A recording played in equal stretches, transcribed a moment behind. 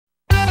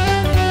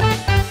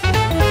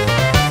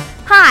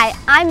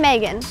I'm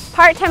Megan,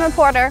 part-time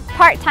reporter,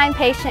 part-time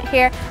patient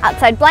here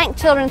outside Blank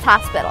Children's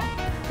Hospital.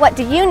 What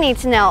do you need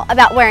to know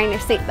about wearing your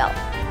seatbelt?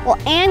 Well,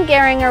 Ann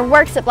Gehringer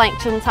works at Blank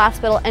Children's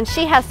Hospital and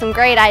she has some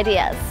great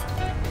ideas.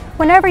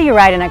 Whenever you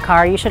ride in a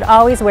car, you should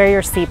always wear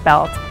your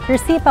seatbelt. Your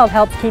seatbelt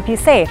helps keep you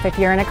safe if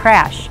you're in a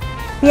crash.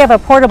 We have a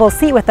portable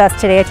seat with us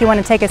today. If you want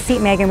to take a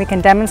seat, Megan, we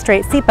can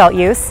demonstrate seatbelt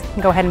use.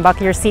 Go ahead and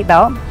buckle your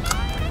seatbelt.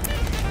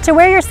 To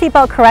wear your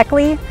seatbelt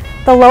correctly,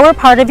 the lower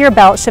part of your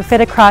belt should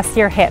fit across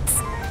your hips,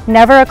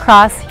 never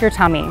across your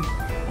tummy.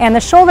 And the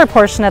shoulder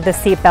portion of the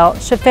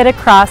seatbelt should fit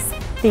across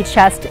the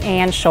chest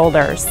and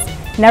shoulders.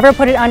 Never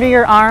put it under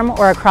your arm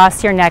or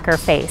across your neck or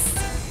face.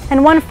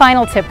 And one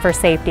final tip for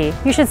safety,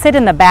 you should sit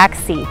in the back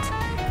seat.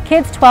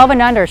 Kids 12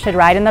 and under should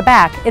ride in the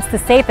back. It's the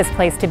safest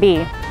place to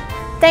be.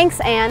 Thanks,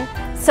 Ann.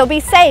 So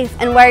be safe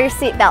and wear your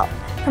seatbelt.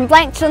 From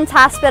Blank Children's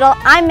Hospital,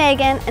 I'm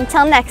Megan.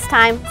 Until next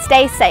time,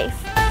 stay safe.